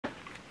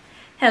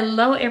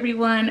Hello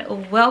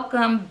everyone,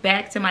 welcome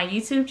back to my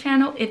YouTube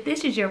channel. If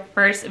this is your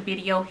first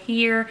video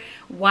here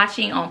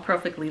watching on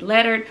Perfectly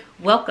Lettered,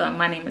 welcome.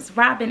 My name is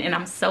Robin and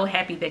I'm so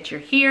happy that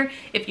you're here.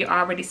 If you're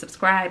already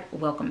subscribed,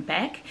 welcome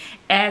back.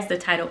 As the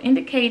title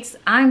indicates,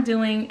 I'm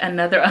doing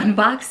another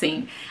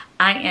unboxing.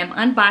 I am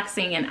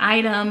unboxing an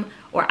item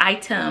or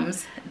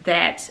items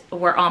that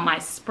were on my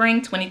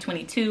spring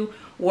 2022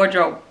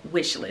 wardrobe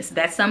wish list.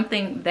 That's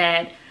something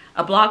that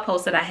a blog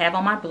post that I have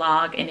on my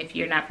blog, and if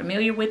you're not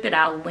familiar with it,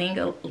 I'll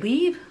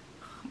leave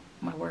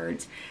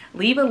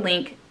a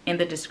link in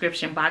the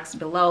description box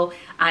below.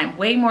 I'm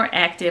way more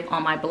active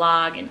on my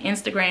blog and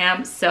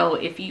Instagram, so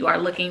if you are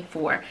looking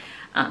for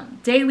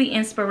daily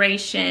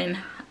inspiration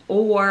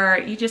or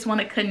you just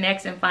want to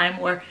connect and find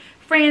more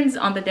friends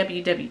on the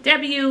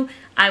WWW,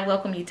 I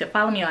welcome you to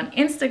follow me on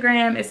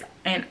Instagram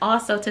and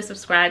also to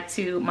subscribe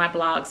to my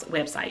blog's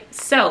website.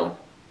 So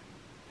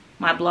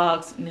my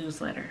blog's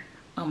newsletter,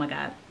 oh my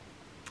god.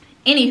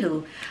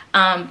 Anywho,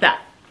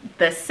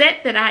 the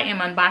set that I am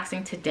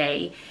unboxing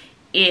today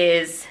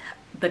is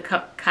the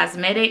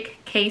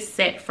cosmetic case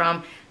set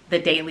from the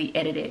Daily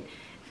Edited.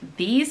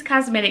 These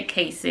cosmetic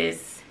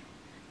cases,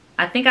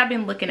 I think I've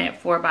been looking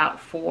at for about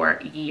 4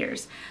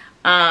 years.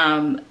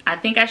 I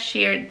think I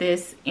shared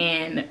this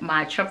in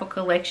my truffle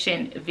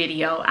collection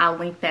video. I'll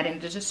link that in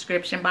the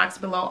description box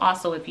below.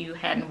 Also, if you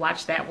hadn't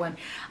watched that one,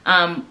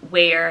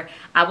 where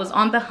I was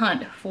on the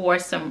hunt for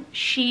some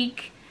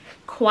chic,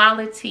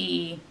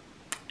 quality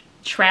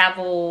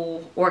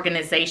travel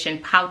organization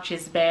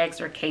pouches, bags,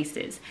 or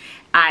cases.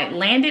 I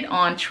landed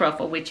on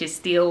Truffle, which is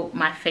still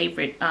my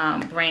favorite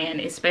brand,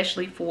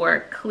 especially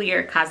for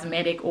clear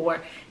cosmetic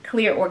or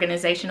clear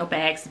organizational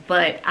bags,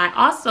 but I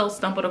also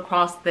stumbled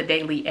across the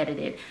Daily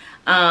Edited.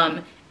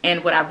 And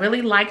what I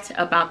really liked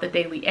about the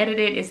Daily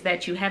Edited is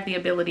that you have the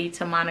ability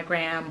to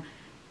monogram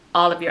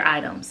all of your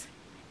items.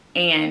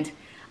 And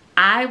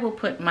I will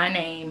put my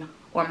name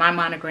or my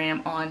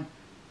monogram on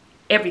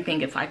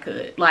everything if I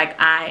could. Like,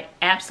 I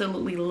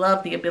absolutely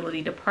love the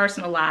ability to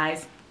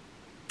personalize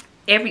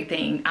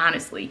everything,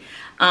 honestly.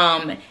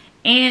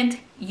 And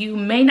you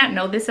may not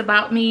know this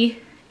about me,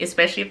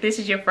 especially if this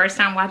is your first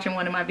time watching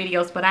one of my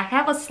videos, but I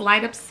have a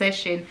slight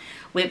obsession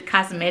with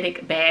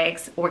cosmetic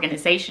bags,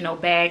 organizational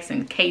bags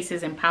and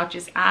cases and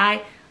pouches.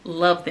 I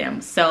love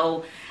them.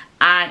 So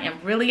I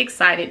am really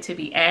excited to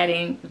be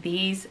adding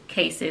these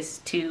cases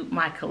to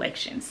my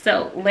collection.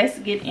 So let's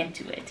get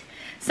into it.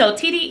 So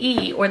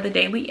TDE, or the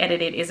Daily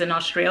Edited, is an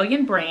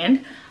Australian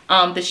brand.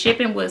 The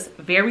shipping was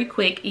very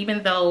quick,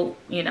 even though,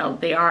 you know,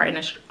 they are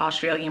an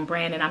Australian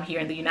brand and I'm here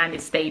in the United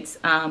States.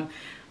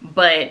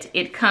 But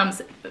it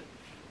comes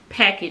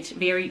packaged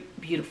very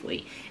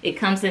beautifully. It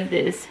comes in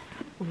this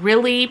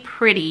really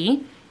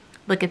pretty,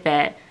 look at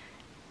that,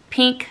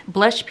 pink,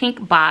 blush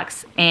pink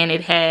box, and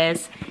it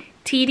has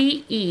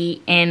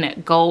TDE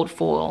in gold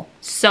foil.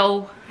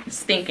 So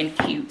stinking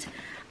cute.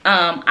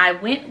 I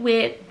went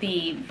with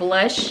the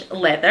blush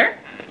leather,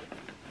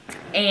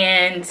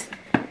 and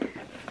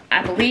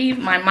I believe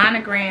my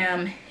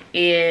monogram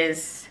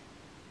is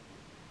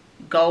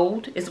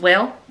gold as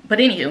well. But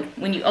anywho,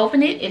 when you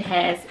open it, it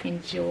has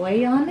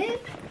enjoy on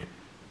it.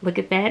 Look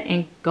at that,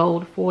 in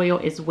gold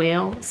foil as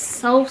well.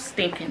 So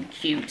stinking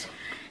cute.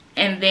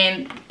 And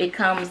then it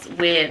comes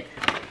with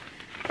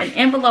an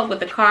envelope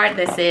with a card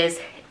that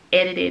says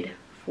edited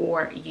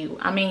for you.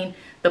 I mean,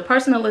 the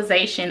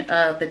personalization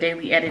of the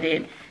Daily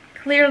Edited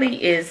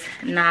clearly is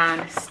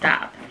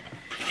non-stop.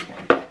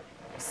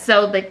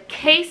 So the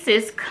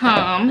cases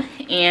come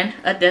in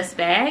a dust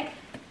bag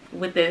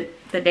with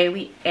the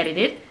Daily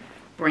Edited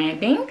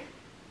branding.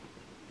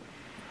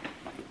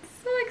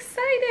 So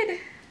excited.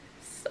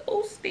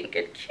 So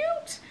stinking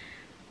cute.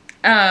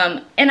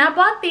 And I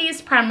bought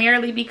these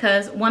primarily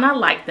because, one, I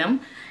like them,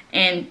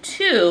 and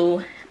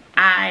two,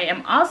 I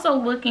am also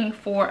looking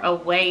for a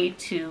way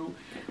to,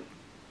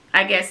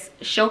 I guess,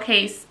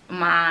 showcase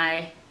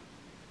my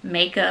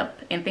makeup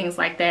and things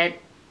like that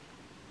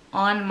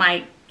on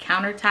my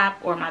countertop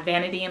or my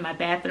vanity in my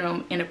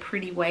bathroom in a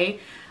pretty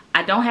way.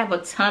 I don't have a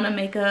ton of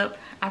makeup.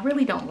 I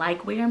really don't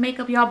like wearing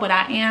makeup, y'all, but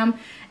I am,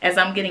 as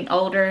I'm getting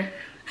older,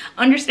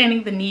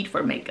 understanding the need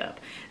for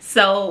makeup.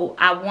 So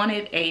I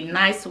wanted a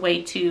nice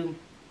way to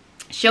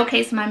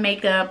showcase my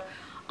makeup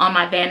on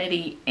my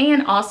vanity,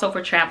 and also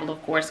for travel,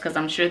 of course, because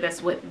I'm sure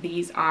that's what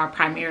these are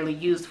primarily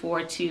used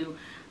for, to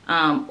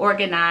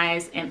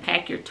organize and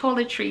pack your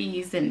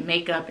toiletries and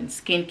makeup and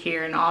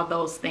skincare and all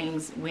those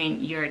things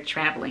when you're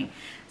traveling.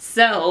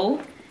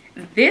 So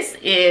this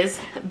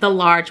is the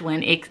large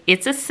one.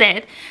 It's a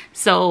set.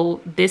 So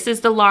this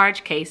is the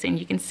large case, and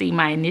you can see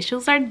my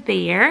initials are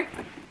there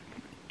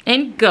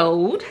in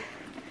gold.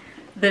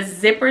 The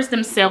zippers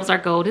themselves are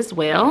gold as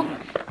well,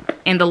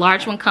 and the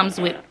large one comes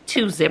with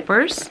 2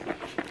 zippers,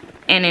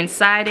 and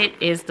inside it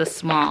is the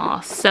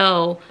small.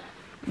 So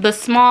the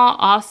small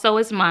also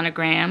is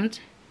monogrammed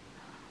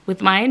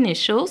with my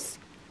initials,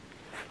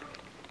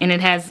 and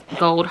it has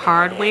gold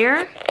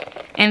hardware,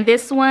 and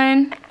this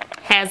one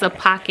has a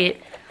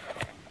pocket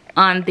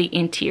on the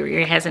interior.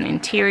 It has an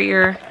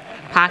interior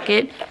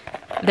pocket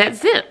that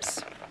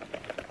zips.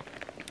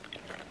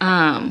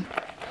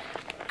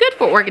 good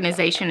for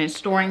organization and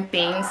storing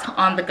things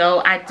on the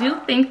go. I do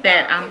think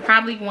that I'm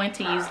probably going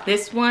to use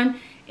this one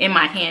in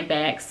my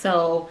handbag.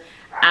 So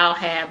I'll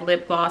have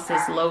lip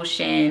glosses,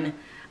 lotion,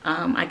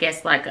 I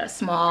guess like a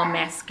small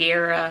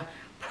mascara,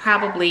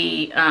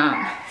 probably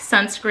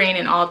sunscreen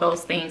and all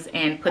those things,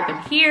 and put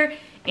them here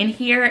and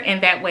here,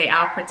 and that way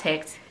I'll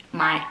protect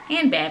my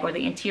handbag or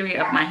the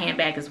interior of my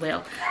handbag as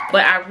well.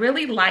 But I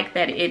really like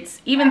that it's,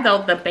 even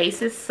though the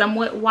base is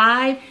somewhat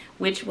wide,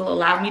 which will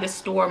allow me to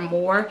store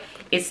more,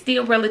 it's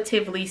still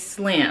relatively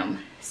slim.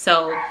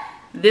 So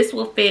this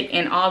will fit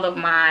in all of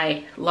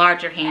my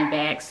larger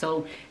handbags.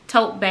 So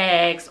tote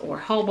bags or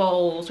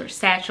hobos or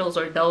satchels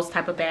or those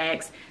type of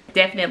bags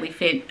definitely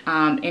fit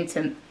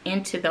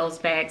into those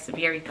bags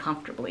very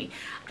comfortably.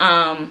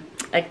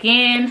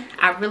 Again,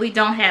 I really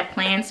don't have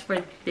plans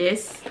for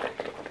this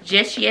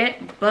just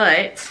yet,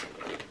 but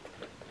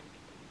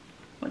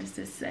what does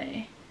this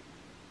say?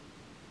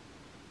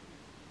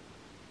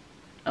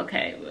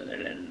 Okay.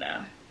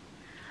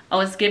 Oh,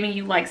 it's giving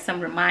you like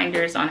some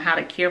reminders on how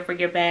to care for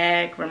your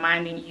bag,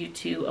 reminding you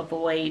to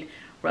avoid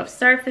rough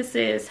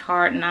surfaces,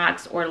 hard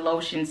knocks, or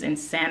lotions and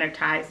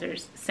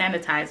sanitizers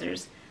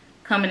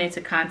coming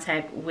into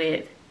contact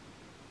with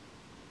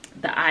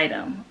the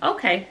item.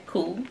 Okay,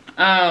 cool.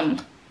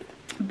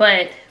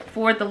 But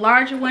for the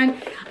larger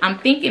one, I'm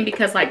thinking,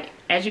 because like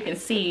as you can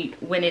see,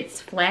 when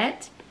it's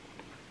flat,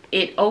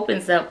 it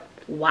opens up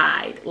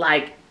wide.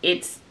 Like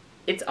it's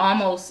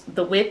almost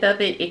the width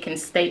of it, it can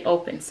stay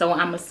open. So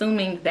I'm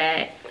assuming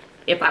that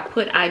if I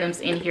put items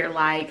in here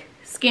like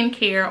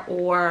skincare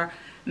or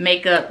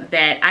makeup,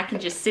 that I can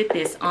just sit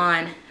this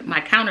on my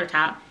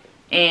countertop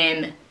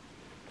and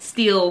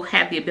still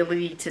have the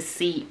ability to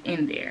see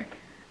in there.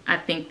 I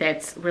think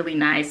that's really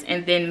nice.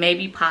 And then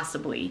maybe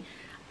possibly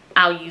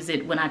I'll use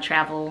it when I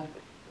travel,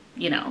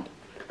 you know,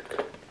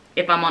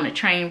 if I'm on a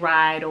train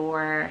ride,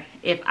 or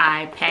if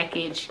I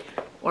package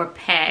or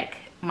pack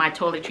my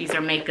toiletries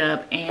or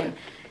makeup and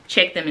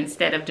check them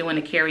instead of doing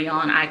a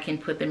carry-on, I can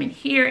put them in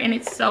here. And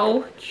it's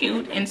so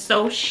cute and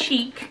so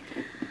chic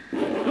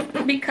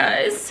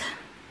because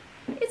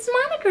it's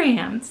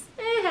monogrammed.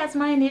 It has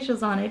my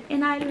initials on it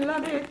and I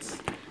love it.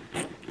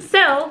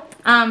 So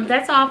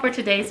that's all for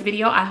today's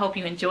video. I hope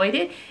you enjoyed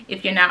it.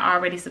 If you're not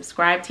already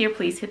subscribed here,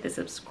 please hit the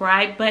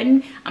subscribe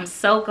button. I'm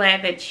so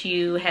glad that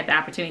you had the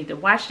opportunity to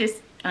watch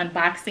this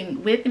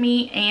unboxing with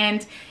me.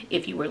 And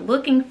if you were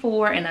looking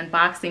for an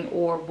unboxing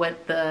or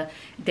what the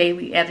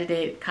daily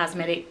edited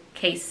cosmetic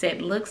case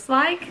set look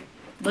like,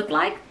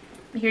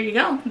 here you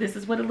go. This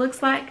is what it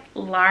looks like.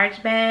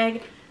 Large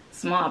bag,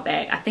 small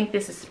bag. I think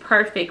this is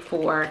perfect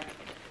for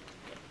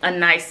a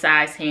nice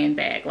size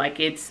handbag.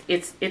 Like it's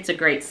a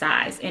great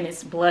size, and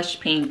it's blush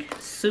pink,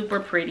 super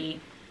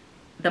pretty.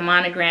 The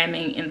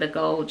monogramming in the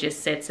gold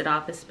just sets it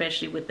off,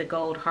 especially with the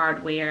gold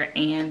hardware,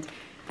 and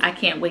I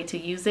can't wait to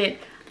use it.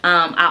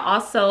 I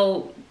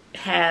also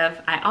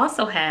have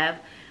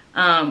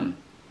a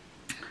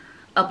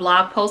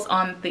blog post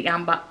on the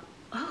on the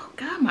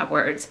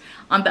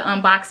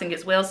unboxing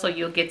as well, so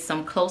you'll get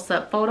some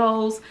close-up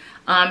photos,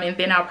 and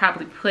then I'll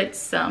probably have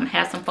some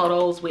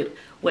photos with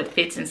what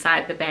fits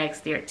inside the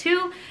bags there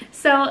too.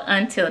 So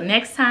until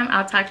next time,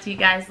 I'll talk to you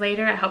guys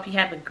later. I hope you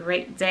have a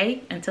great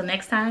day. Until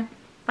next time,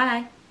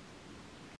 bye.